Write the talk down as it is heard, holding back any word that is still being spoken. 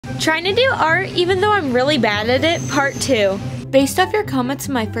Trying to do art even though I'm really bad at it, part 2. Based off your comments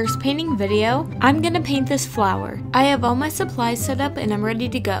in my first painting video, I'm gonna paint this flower. I have all my supplies set up and I'm ready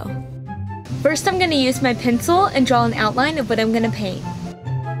to go. First I'm gonna use my pencil and draw an outline of what I'm gonna paint.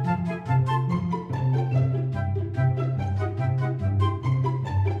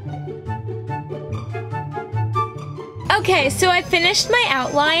 Okay, so I finished my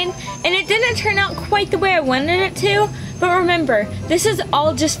outline and it didn't turn out quite the way I wanted it to, but remember, this is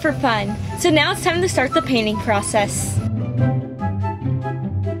all just for fun. So now it's time to start the painting process.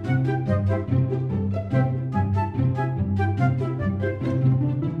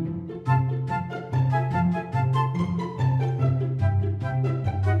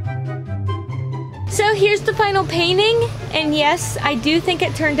 So here's the final painting, and yes, I do think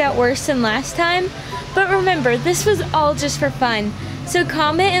it turned out worse than last time, but remember, this was all just for fun. So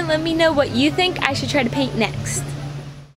comment and let me know what you think I should try to paint next.